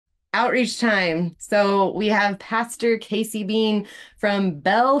outreach time. So we have Pastor Cayce Bean from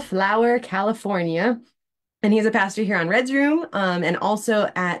Bellflower, California, and he's a pastor here on Red's Room, and also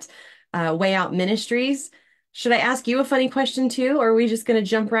at Way Out Ministries. Should I ask you a funny question too, or are we just going to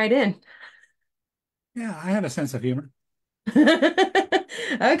jump right in? Yeah, I have a sense of humor.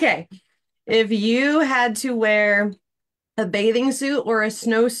 Okay. If you had to wear a bathing suit or a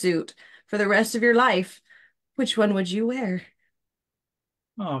snowsuit for the rest of your life, which one would you wear?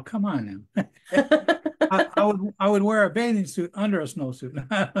 Oh, come on now. I would wear a bathing suit under a snowsuit.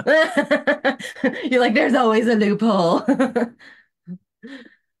 You're like, there's always a loophole.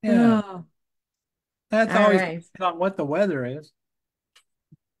 Yeah, Oh, that's all always right. depends on what the weather is.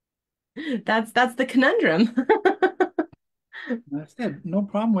 That's the conundrum. I said, no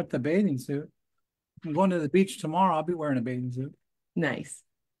problem with the bathing suit. I'm going to the beach tomorrow. I'll be wearing a bathing suit. Nice.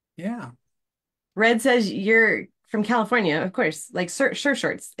 Yeah, Red says you're from California, of course. Like shirt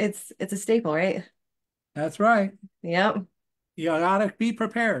shorts. It's a staple, right? that's right. Yep. You gotta be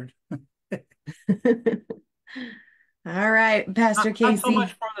prepared. All right, Pastor Not so much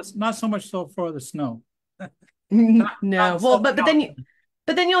Casey. for the not so much so for the snow. Not No. in Well, Southern California.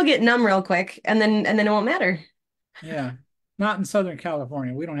 but then you'll get numb real quick and then it won't matter. Yeah, not in Southern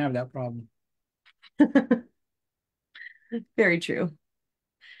California. We don't have that problem. Very true.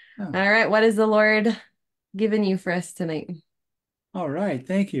 Yeah. All right, what is the Lord giving you for us tonight? All right,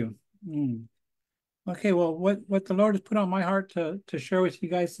 thank you. Okay, well, what the Lord has put on my heart to share with you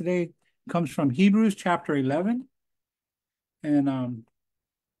guys today comes from Hebrews chapter 11. And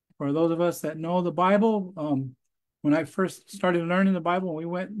for those of us that know the Bible, when I first started learning the Bible, we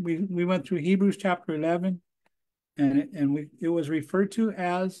went through Hebrews chapter 11, and it was referred to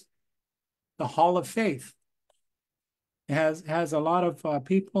as the Hall of Faith. It has a lot of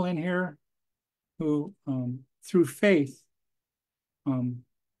people in here who, through faith, um,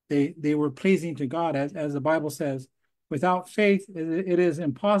 they were pleasing to God, as the Bible says. Without faith, it is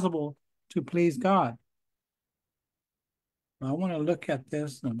impossible to please God. I want to look at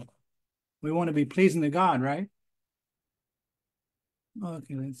this, and we want to be pleasing to God, right?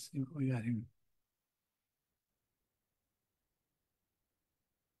 Okay, let's see what we got here.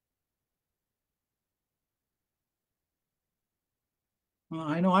 Well,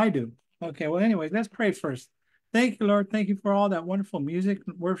 I know I do. Okay, well, anyway, let's pray first. Thank you, Lord. Thank you for all that wonderful music,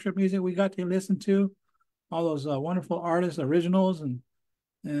 worship music we got to listen to, all those wonderful artists, originals, and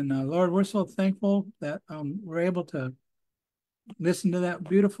Lord, we're so thankful that we're able to listen to that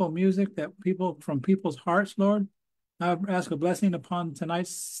beautiful music that people from people's hearts, Lord. I ask a blessing upon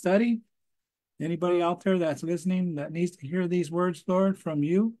tonight's study. Anybody out there that's listening that needs to hear these words, Lord, from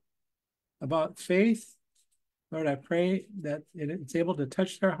you about faith, Lord, I pray that it's able to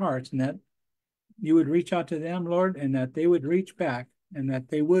touch their hearts and that you would reach out to them, Lord, and that they would reach back and that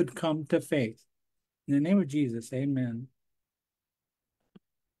they would come to faith. In the name of Jesus, amen.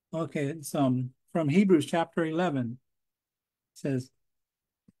 Okay, it's from Hebrews chapter 11. It says,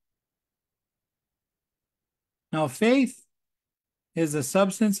 now faith is the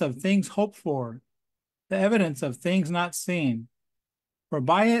substance of things hoped for, the evidence of things not seen. For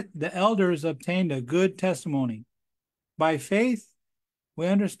by it the elders obtained a good testimony. By faith we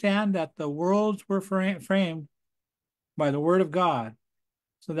understand that the worlds were framed by the word of God,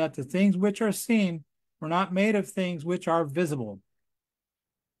 so that the things which are seen were not made of things which are visible.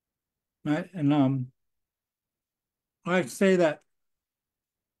 Right? And I say that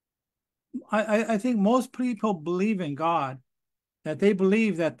I think most people believe in God, that they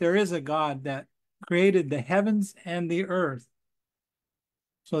believe that there is a God that created the heavens and the earth.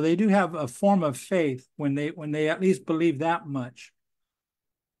 So they do have a form of faith when they at least believe that much.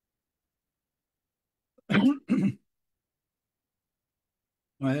 All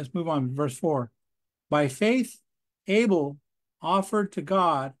right, let's move on. Verse 4. By faith, Abel offered to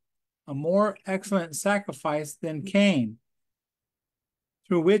God a more excellent sacrifice than Cain,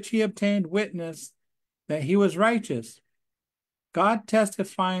 through which he obtained witness that he was righteous, God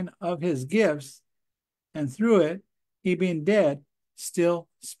testifying of his gifts, and through it, he being dead, still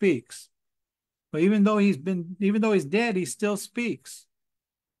speaks. But even though he's dead, he still speaks.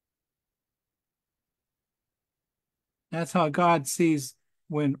 That's how God sees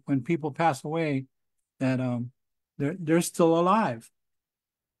when people pass away, that they're still alive.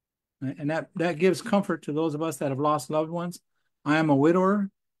 And that gives comfort to those of us that have lost loved ones. I am a widower,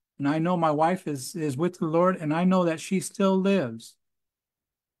 and I know my wife is with the Lord, and I know that she still lives,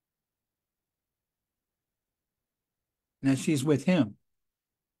 and that she's with him.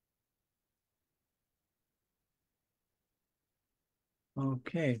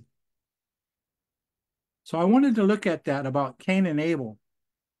 Okay. So I wanted to look at that about Cain and Abel.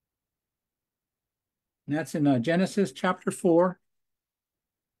 And that's in Genesis chapter 4.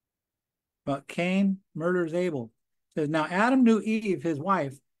 But Cain murders Abel. It says, now Adam knew Eve, his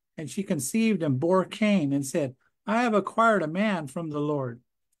wife, and she conceived and bore Cain and said, I have acquired a man from the Lord.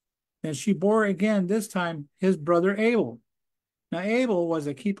 And she bore again, this time, his brother Abel. Now Abel was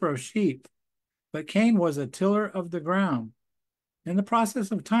a keeper of sheep, but Cain was a tiller of the ground. In the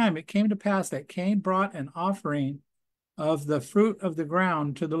process of time, it came to pass that Cain brought an offering of the fruit of the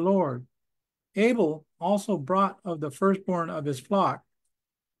ground to the Lord. Abel also brought of the firstborn of his flock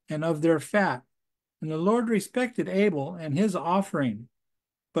and of their fat. And the Lord respected Abel and his offering,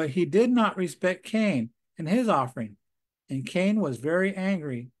 but he did not respect Cain and his offering. And Cain was very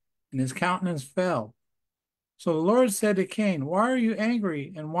angry, and his countenance fell. So the Lord said to Cain, why are you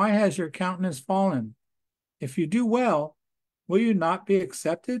angry, and why has your countenance fallen? If you do well, will you not be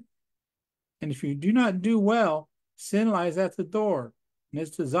accepted? And if you do not do well, sin lies at the door, and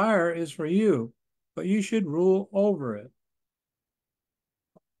its desire is for you, but you should rule over it.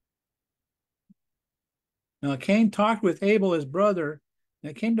 Now Cain talked with Abel his brother, and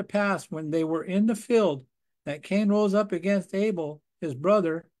it came to pass when they were in the field that Cain rose up against Abel his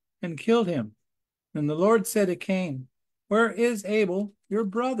brother and killed him. And the Lord said to Cain, where is Abel your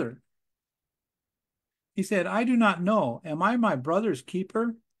brother? He said, I do not know. Am I my brother's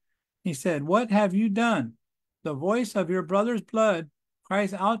keeper? He said, what have you done? The voice of your brother's blood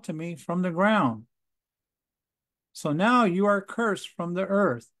cries out to me from the ground. So now you are cursed from the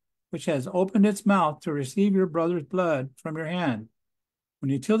earth, which has opened its mouth to receive your brother's blood from your hand. When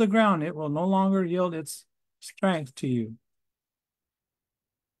you till the ground, it will no longer yield its strength to you.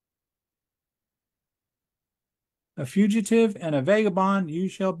 A fugitive and a vagabond you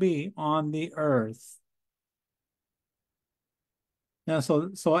shall be on the earth. Now,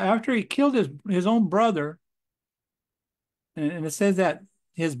 so after he killed his own brother, and it says that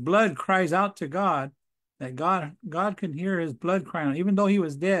his blood cries out to God, that God can hear his blood crying out. Even though he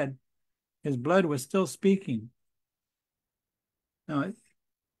was dead, his blood was still speaking. Now,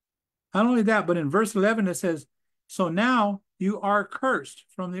 not only that, but in verse 11 it says, so now you are cursed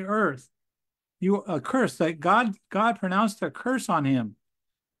from the earth. You are cursed, that God pronounced a curse on him,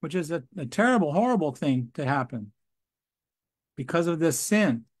 which is a terrible, horrible thing to happen because of this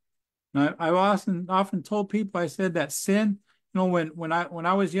sin. Now, I've often told people, I said that sin, when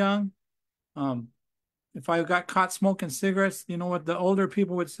I was young, if I got caught smoking cigarettes, you know what the older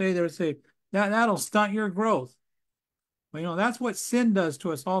people would say? They would say, that'll stunt your growth. Well, that's what sin does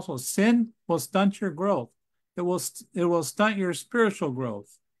to us also. Sin will stunt your growth. It will stunt your spiritual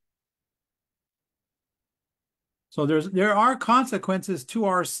growth. So there are consequences to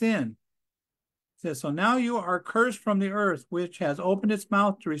our sin. It says, so now you are cursed from the earth, which has opened its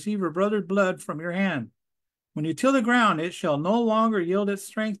mouth to receive your brother's blood from your hand. When you till the ground, it shall no longer yield its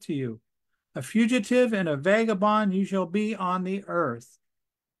strength to you. A fugitive and a vagabond you shall be on the earth.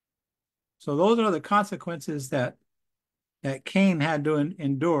 So those are the consequences that Cain had to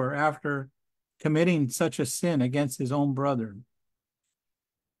endure after committing such a sin against his own brother.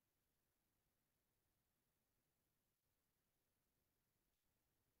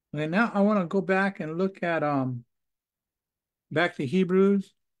 Okay, now I want to go back and look at back to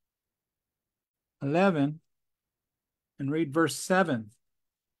Hebrews 11 and read verse 7.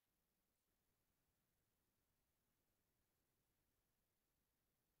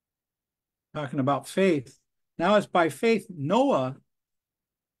 Talking about faith. Now it's by faith Noah,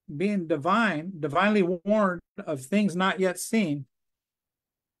 being divinely warned of things not yet seen,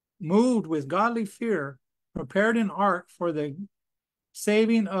 moved with godly fear, prepared an ark for the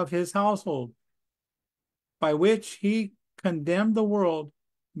saving of his household, by which he condemned the world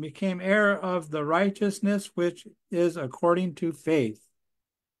and became heir of the righteousness which is according to faith.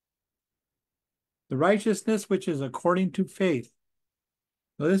 The righteousness which is according to faith.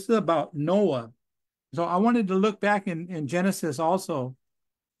 So this is about Noah. So I wanted to look back in Genesis also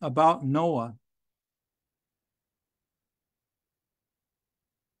about Noah.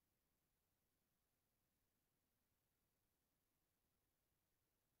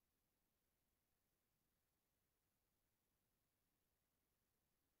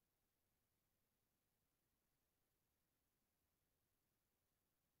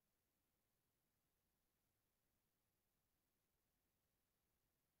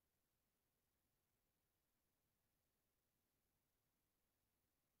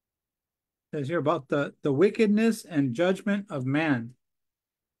 It says here about the wickedness and judgment of man.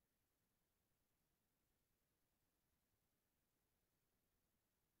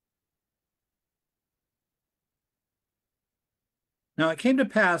 Now it came to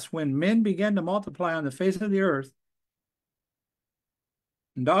pass when men began to multiply on the face of the earth,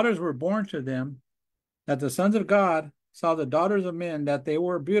 and daughters were born to them, that the sons of God saw the daughters of men, that they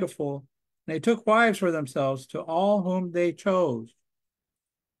were beautiful, and they took wives for themselves to all whom they chose.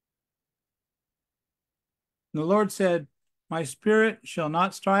 And the Lord said, my spirit shall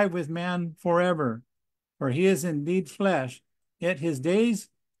not strive with man forever, for he is indeed flesh, yet his days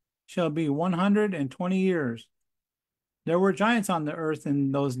shall be 120 years. There were giants on the earth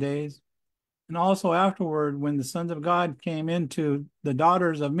in those days, and also afterward, when the sons of God came into the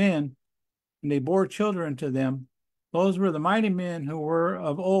daughters of men, and they bore children to them, those were the mighty men who were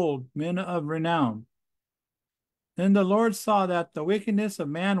of old, men of renown. Then the Lord saw that the wickedness of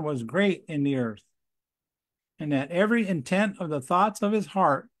man was great in the earth, and that every intent of the thoughts of his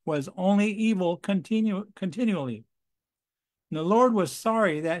heart was only evil continually. And the Lord was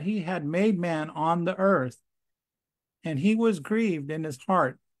sorry that he had made man on the earth, and he was grieved in his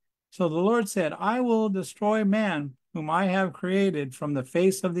heart. So the Lord said, I will destroy man whom I have created from the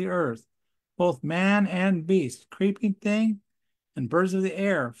face of the earth, both man and beast, creeping thing, and birds of the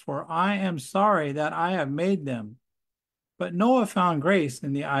air, for I am sorry that I have made them. But Noah found grace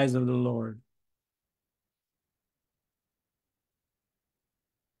in the eyes of the Lord.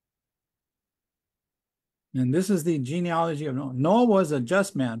 And this is the genealogy of Noah. Noah was a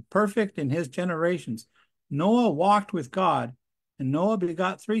just man, perfect in his generations. Noah walked with God, and Noah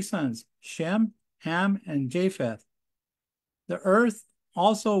begot three sons, Shem, Ham, and Japheth. The earth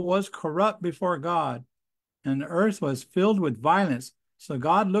also was corrupt before God, and the earth was filled with violence. So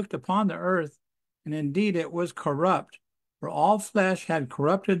God looked upon the earth, and indeed it was corrupt, for all flesh had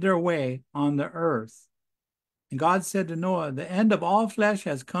corrupted their way on the earth. And God said to Noah, the end of all flesh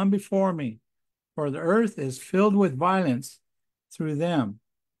has come before me, for the earth is filled with violence through them.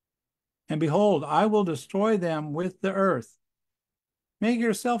 And behold, I will destroy them with the earth. Make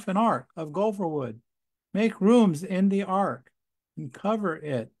yourself an ark of gopher wood. Make rooms in the ark and cover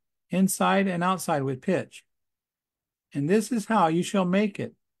it inside and outside with pitch. And this is how you shall make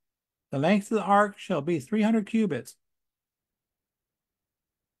it. The length of the ark shall be 300 cubits,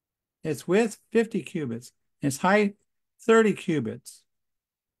 its width 50 cubits, its height 30 cubits.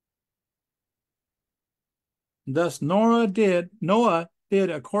 Thus Noah did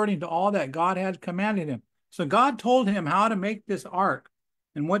according to all that God had commanded him. So God told him how to make this ark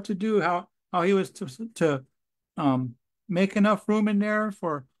and what to do, how he was to make enough room in there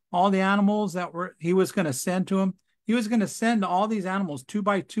for all the animals that he was going to send to him. He was going to send all these animals two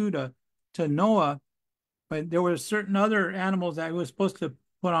by two to Noah, but there were certain other animals that he was supposed to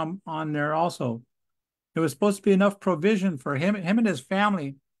put on there also. There was supposed to be enough provision for him and his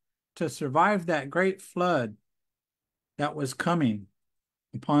family to survive that great flood that was coming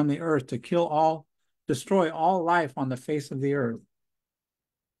upon the earth to destroy all life on the face of the earth.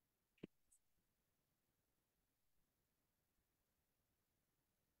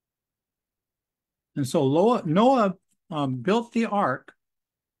 And so Noah built the ark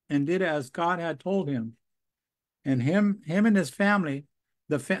and did as God had told him. And him and his family,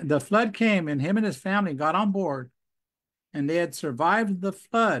 the flood came, and him and his family got on board, and they had survived the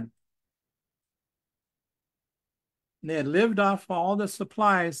flood. They had lived off all the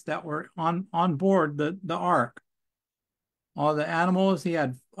supplies that were on board the ark. All the animals, he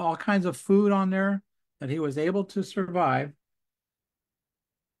had all kinds of food on there that he was able to survive.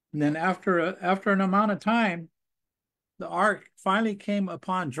 And then after an amount of time, the ark finally came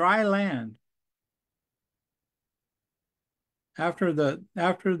upon dry land. After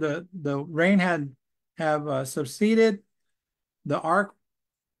the rain have subsided, the ark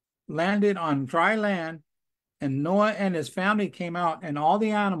landed on dry land, and Noah and his family came out, and all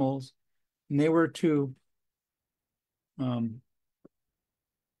the animals, and they were to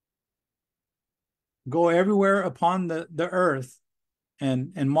go everywhere upon the earth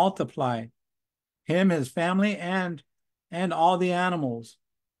and multiply. Him, his family, and all the animals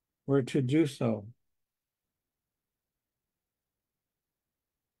were to do so.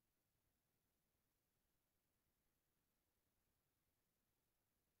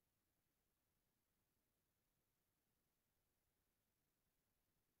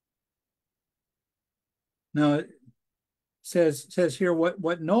 Now it says here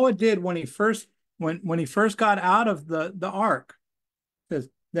what Noah did when he first got out of the ark. It says,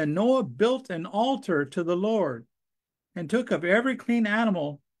 then Noah built an altar to the Lord and took of every clean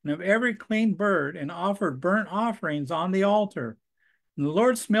animal and of every clean bird and offered burnt offerings on the altar. And the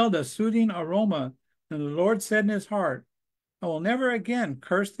Lord smelled a soothing aroma. And the Lord said in his heart, I will never again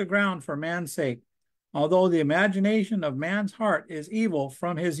curse the ground for man's sake, although the imagination of man's heart is evil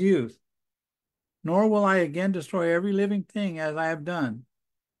from his youth. Nor will I again destroy every living thing as I have done.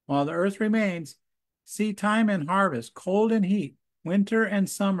 While the earth remains, seed time and harvest, cold and heat, winter and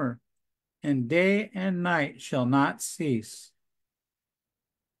summer, and day and night shall not cease.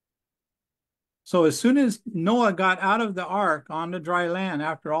 So as soon as Noah got out of the ark on the dry land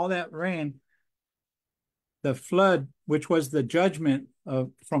after all that rain, the flood, which was the judgment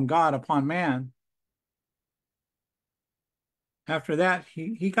from God upon man, after that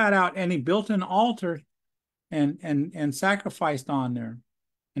he got out and he built an altar and sacrificed on there.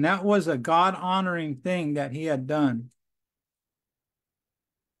 And that was a God honoring thing that he had done.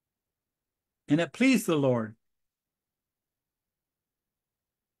 And it pleased the Lord.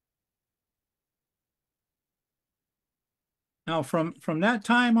 Now, from that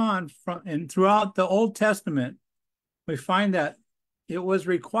time on, and throughout the Old Testament, we find that it was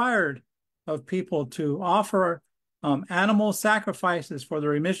required of people to offer animal sacrifices for the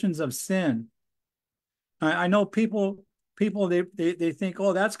remissions of sin. I know people they think,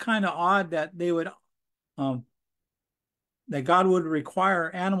 oh, that's kind of odd that they would um, that God would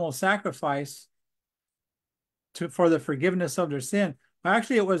require animal sacrifice for the forgiveness of their sin.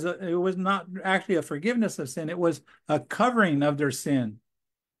 Actually, it was not actually a forgiveness of sin. It was a covering of their sin.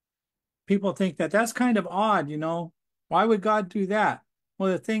 People think that that's kind of odd, you know. Why would God do that?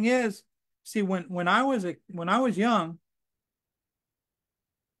 Well, the thing is, see, when I was young,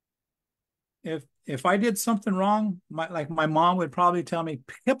 if I did something wrong, my mom would probably tell me,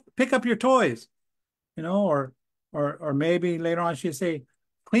 pick up your toys, you know, or maybe later on she'd say,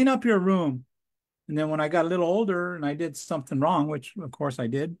 clean up your room. And then when I got a little older and I did something wrong, which of course I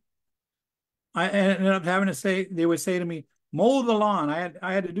did, I ended up having to say, they would say to me, mow the lawn.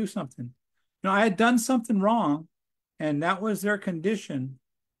 I had to do something. You know, I had done something wrong, and that was their condition,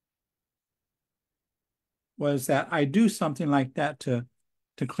 was that I do something like that to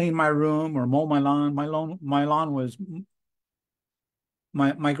clean my room or mow my lawn. My lawn was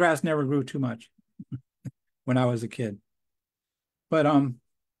my grass never grew too much when I was a kid. But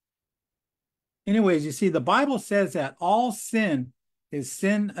anyways, you see, the Bible says that all sin is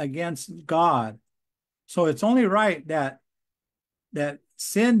sin against God. So it's only right that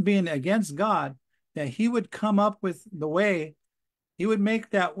sin being against God, that he would come up with the way, he would make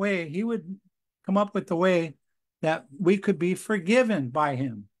that way, he would come up with the way that we could be forgiven by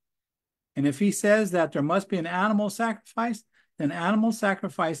him. And if he says that there must be an animal sacrifice, then animal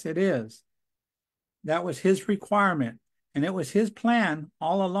sacrifice it is. That was his requirement. And it was his plan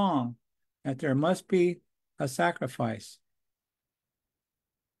all along that there must be a sacrifice.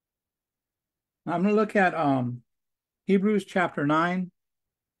 I'm going to look at Hebrews chapter 9,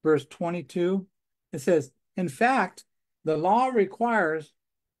 verse 22. It says, in fact, the law requires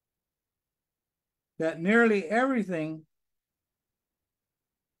that nearly everything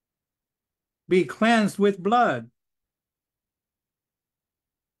be cleansed with blood.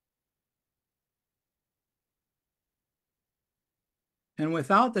 And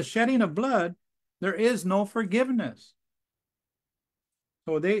without the shedding of blood, there is no forgiveness.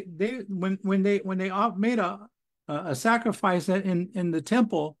 So when they made a sacrifice in the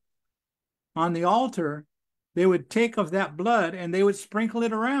temple on the altar, they would take of that blood and they would sprinkle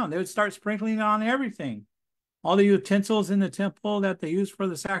it around. They would start sprinkling it on everything. All the utensils in the temple that they used for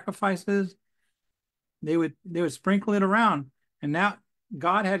the sacrifices, they would sprinkle it around. And that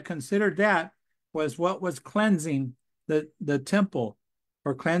God had considered that was what was cleansing the temple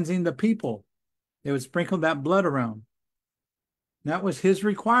or cleansing the people. They would sprinkle that blood around. That was his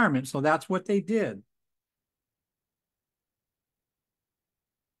requirement. So that's what they did.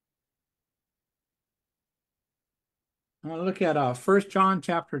 I'll look at 1 John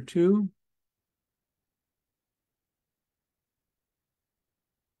chapter 2.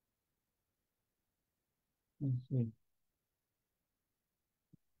 Let's see.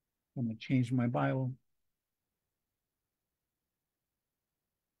 I'm going to change my Bible.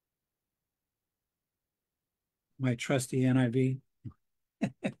 My trusty NIV.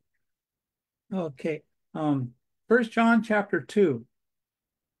 Okay. 1 John chapter 2,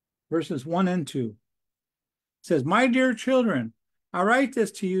 verses 1 and 2. It says, my dear children, I write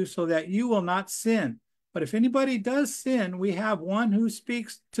this to you so that you will not sin. But if anybody does sin, we have one who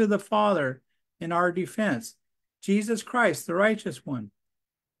speaks to the Father in our defense, Jesus Christ, the righteous one.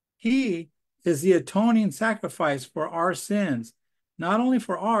 He is the atoning sacrifice for our sins, not only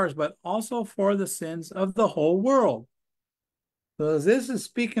for ours, but also for the sins of the whole world. So this is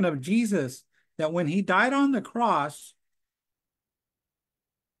speaking of Jesus, that when he died on the cross,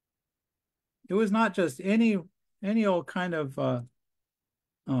 it was not just any old kind of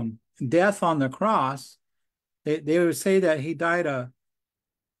death on the cross. They would say that he died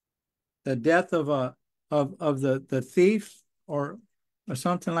the death of the thief or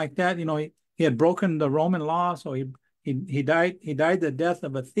something like that. You know, he had broken the Roman law, so he died the death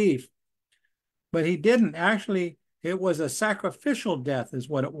of a thief. but he didn't. Actually, it was a sacrificial death, is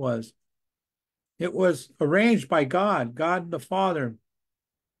what it was. It was arranged by God, God the Father,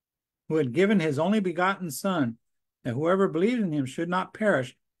 who had given his only begotten Son, that whoever believed in him should not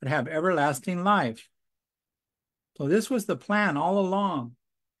perish, but have everlasting life. So this was the plan all along,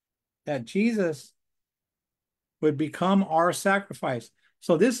 that Jesus would become our sacrifice.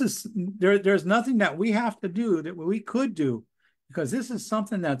 So this is there's nothing that we have to do that we could do, because this is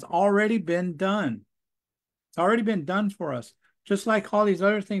something that's already been done. It's already been done for us, just like all these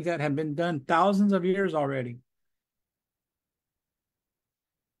other things that have been done thousands of years already.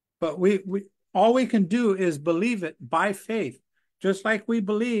 But we all we can do is believe it by faith, just like we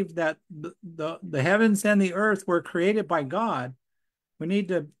believe that the heavens and the earth were created by God. We need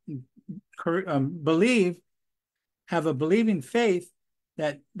to believe, have a believing faith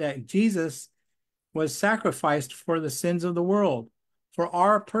that Jesus was sacrificed for the sins of the world, for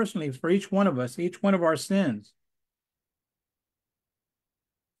our personally, for each one of us, each one of our sins.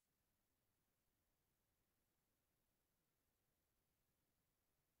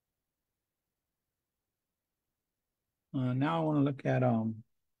 Now I want to look at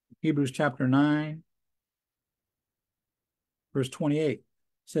Hebrews chapter 9, verse 28. It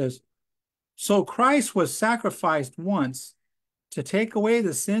says, so Christ was sacrificed once to take away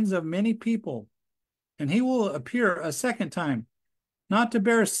the sins of many people, and he will appear a second time, not to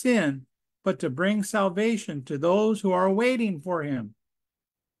bear sin, but to bring salvation to those who are waiting for him.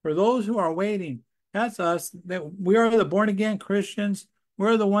 For those who are waiting, that's us, that we are the born again Christians.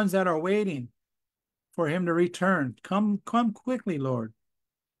 We're the ones that are waiting for him to return. Come quickly, Lord.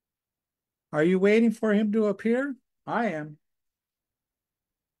 Are you waiting for him to appear? I am.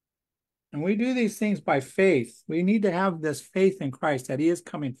 And we do these things by faith. We need to have this faith in Christ that he is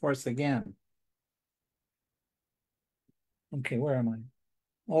coming for us again. Okay, where am I?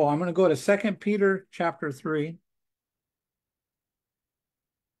 Oh, I'm going to go to 2 Peter chapter 3.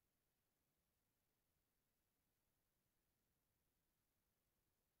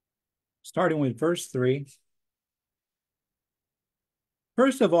 Starting with verse 3.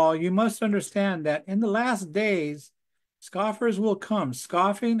 First of all, you must understand that in the last days, scoffers will come,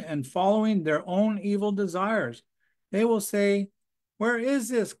 scoffing and following their own evil desires. They will say, where is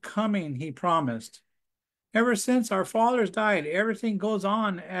this coming he promised? Ever since our fathers died, everything goes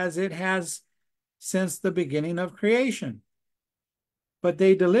on as it has since the beginning of creation. But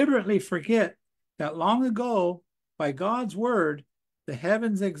they deliberately forget that long ago, by God's word, the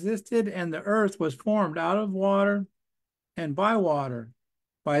heavens existed and the earth was formed out of water and by water.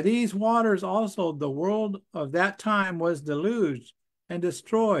 By these waters also the world of that time was deluged and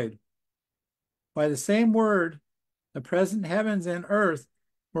destroyed. By the same word, the present heavens and earth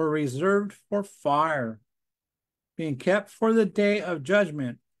were reserved for fire, being kept for the day of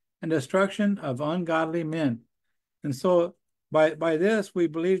judgment and destruction of ungodly men. And so by this, we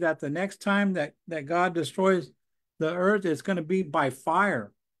believe that the next time that God destroys the earth, it's going to be by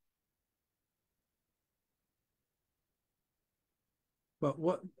fire.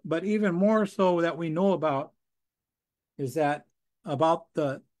 But even more so that we know about is that about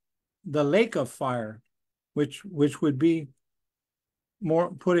the lake of fire, which would be more,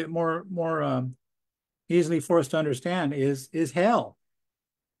 put it more easily for us to understand, is hell.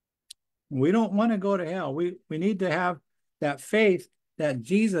 We don't want to go to hell. We need to have that faith that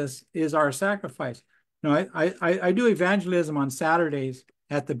Jesus is our sacrifice. I do evangelism on Saturdays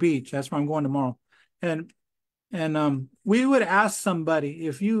at the beach. That's where I'm going tomorrow. And we would ask somebody,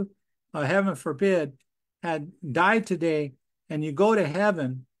 if you, heaven forbid, had died today and you go to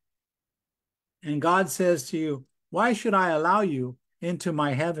heaven and God says to you, why should I allow you into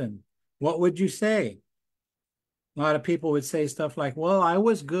my heaven? What would you say? A lot of people would say stuff like, well, I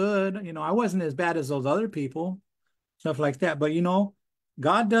was good. I wasn't as bad as those other people, stuff like that. But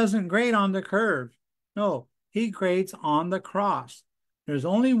God doesn't grade on the curve. No, he grades on the cross. There's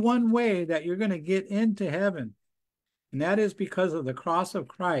only one way that you're going to get into heaven, and that is because of the cross of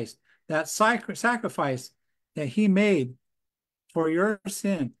Christ, that sacrifice that he made for your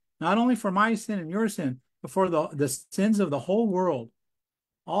sin, not only for my sin and your sin, but for the sins of the whole world.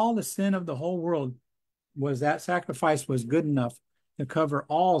 All the sin of the whole world, was that sacrifice was good enough to cover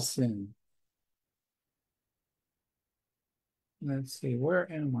all sin. Let's see,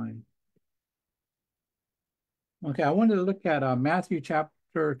 where am I? Okay, I wanted to look at Matthew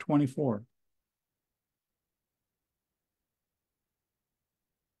chapter 24.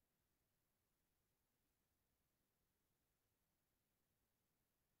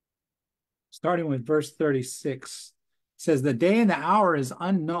 Starting with verse 36. It says, the day and the hour is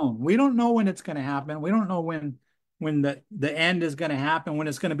unknown. We don't know when it's going to happen. We don't know when the end is going to happen, when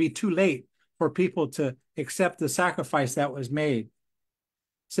it's going to be too late. for people to accept the sacrifice that was made. It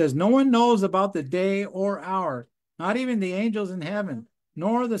says, no one knows about the day or hour, not even the angels in heaven,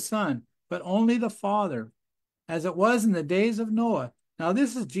 nor the Son, but only the Father, as it was in the days of Noah. Now,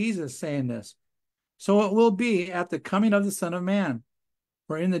 this is Jesus saying this. So it will be at the coming of the Son of Man.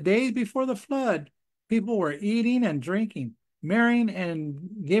 For in the days before the flood, people were eating and drinking, marrying and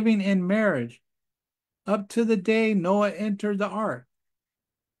giving in marriage, up to the day Noah entered the ark.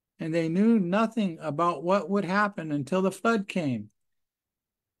 And they knew nothing about what would happen until the flood came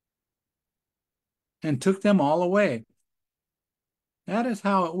and took them all away. That is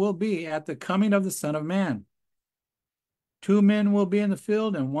how it will be at the coming of the Son of Man. 2 men will be in the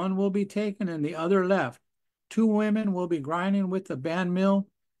field, and one will be taken and the other left. 2 women will be grinding with the band mill,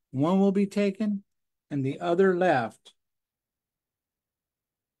 one will be taken and the other left.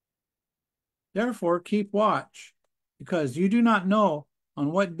 Therefore, keep watch, because you do not know on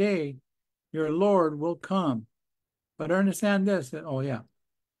what day your Lord will come. But understand this, that, oh yeah,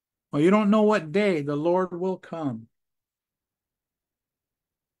 well, you don't know what day the Lord will come.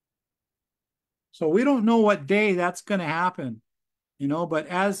 So we don't know what day that's going to happen, but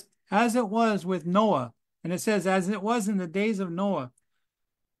as it was with Noah, and it says, as it was in the days of Noah,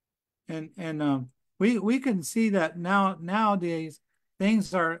 and we can see that nowadays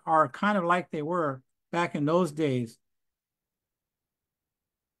things are kind of like they were back in those days.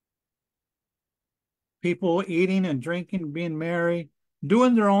 People eating and drinking, being merry,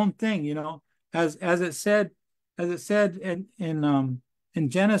 doing their own thing, as it said in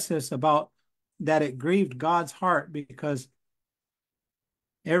Genesis about that it grieved God's heart because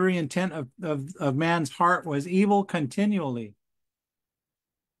every intent of man's heart was evil continually.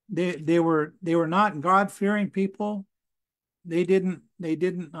 They were not God-fearing people. They didn't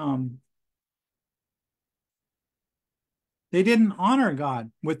honor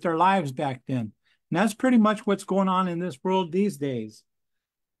God with their lives back then. And that's pretty much what's going on in this world these days.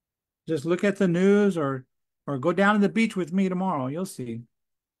 Just look at the news or go down to the beach with me tomorrow. You'll see.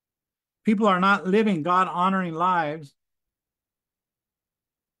 People are not living God-honoring lives,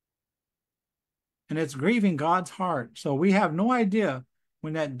 and it's grieving God's heart. So we have no idea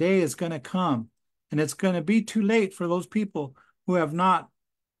when that day is going to come, and it's going to be too late for those people who have not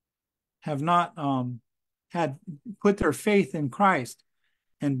had put their faith in Christ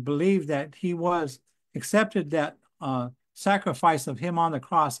and believed that he was accepted that sacrifice of him on the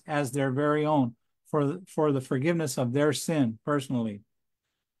cross as their very own for the forgiveness of their sin personally.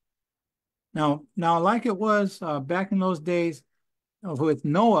 Now, like it was back in those days with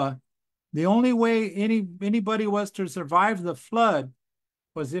Noah, the only way anybody was to survive the flood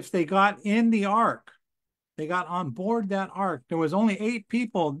was if they got in the ark. They got on board that ark. There was only 8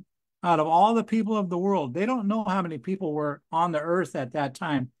 people out of all the people of the world. They don't know how many people were on the earth at that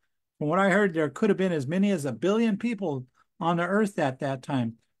time. From what I heard, there could have been as many as 1 billion people on the earth at that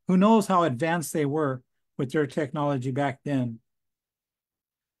time. Who knows how advanced they were with their technology back then.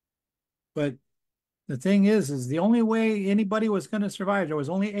 But the thing is the only way anybody was going to survive, there was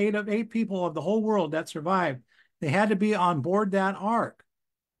only 8 people of the whole world that survived. They had to be on board that ark.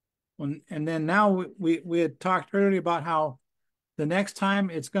 And then now we had talked earlier about how the next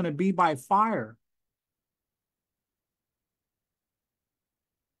time it's going to be by fire.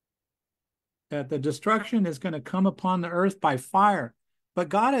 That the destruction is going to come upon the earth by fire. But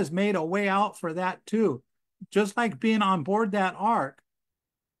God has made a way out for that too. Just like being on board that ark,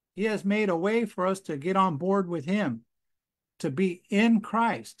 he has made a way for us to get on board with him, to be in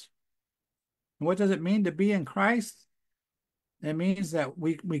Christ. And what does it mean to be in Christ? It means that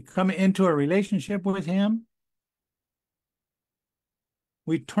we come into a relationship with him.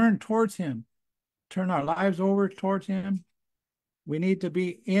 We turn towards him, turn our lives over towards him. We need to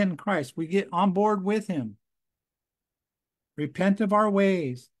be in Christ. We get on board with him. Repent of our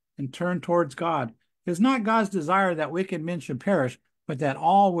ways and turn towards God. It's not God's desire that wicked men should perish, but that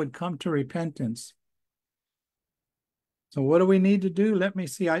all would come to repentance. So what do we need to do? Let me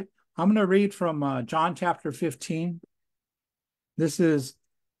see. I'm going to read from John chapter 15. This is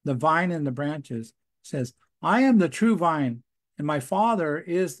the vine and the branches. It says, I am the true vine, and my Father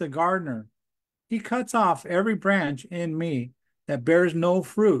is the gardener. He cuts off every branch in me that bears no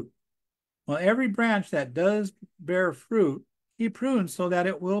fruit. Well, every branch that does bear fruit, he prunes so that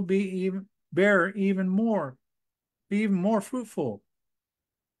it will bear even more fruitful.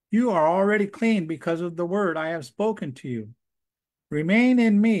 You are already clean because of the word I have spoken to you. Remain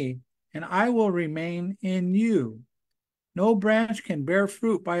in me, and I will remain in you. No branch can bear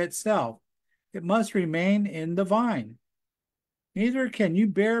fruit by itself. It must remain in the vine. Neither can you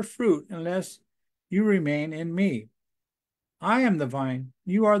bear fruit unless you remain in me. I am the vine,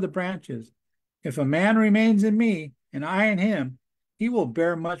 you are the branches. If a man remains in me and I in him, he will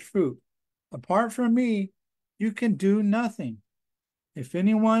bear much fruit. Apart from me, you can do nothing. If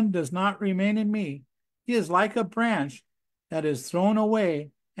anyone does not remain in me, he is like a branch that is thrown away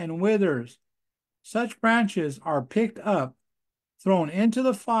and withers. Such branches are picked up, thrown into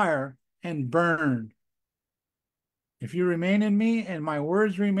the fire, and burned. If you remain in me and my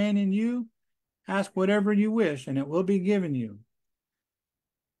words remain in you, ask whatever you wish, and it will be given you.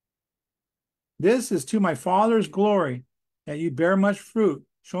 This is to my Father's glory, that you bear much fruit,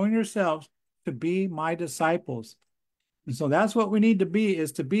 showing yourselves to be my disciples. And so that's what we need to be,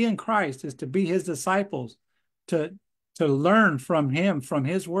 is to be in Christ, is to be his disciples, to, to learn from him, from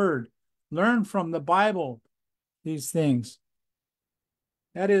his word, learn from the Bible, these things.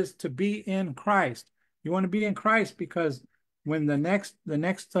 That is to be in Christ. You want to be in Christ because when the next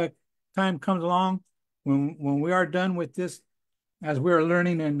time comes along, when we are done with this, as we are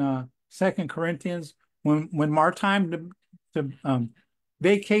learning in 2 Corinthians, when our time to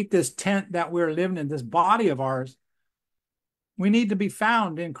vacate this tent that we're living in, this body of ours, we need to be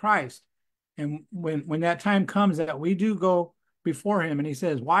found in Christ. And when that time comes that we do go before him and he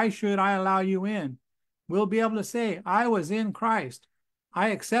says, why should I allow you in? We'll be able to say, I was in Christ.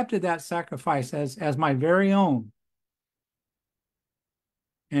 I accepted that sacrifice as my very own.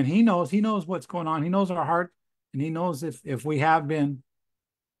 And he knows what's going on. He knows our heart, and he knows if we have been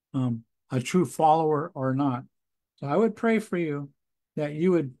a true follower or not. So I would pray for you that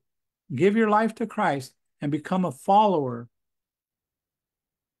you would give your life to Christ and become a follower,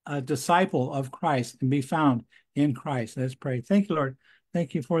 a disciple of Christ, and be found in Christ. Let's pray. Thank you, Lord.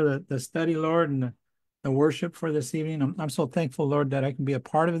 Thank you for the study, Lord, and the worship for this evening. I'm so thankful, Lord, that I can be a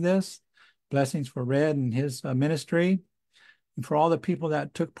part of this. Blessings for Red and his ministry, and for all the people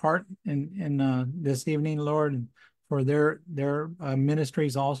that took part in this evening, Lord, and for their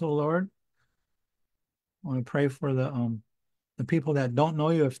ministries also, Lord. I want to pray for the people that don't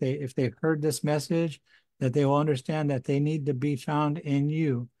know you, if they've heard this message, that they will understand that they need to be found in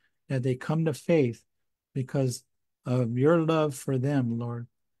you, that they come to faith because of your love for them, Lord.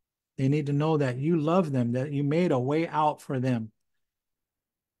 They need to know that you love them, that you made a way out for them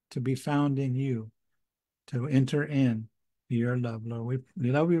to be found in you, to enter in your love, Lord.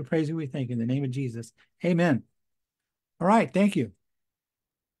 We love you, we praise you, we thank you in the name of Jesus. Amen. All right, thank you.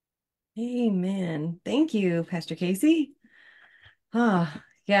 Amen. Thank you, Pastor Cayce. Ah,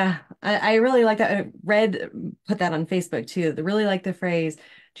 yeah. I really like that. I read, put that on Facebook too. I really like the phrase,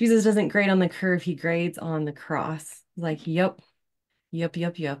 Jesus doesn't grade on the curve, he grades on the cross. Like, yep, yep,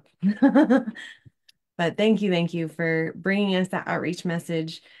 yep, yep. But thank you for bringing us that outreach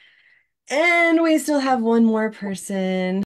message. And we still have one more person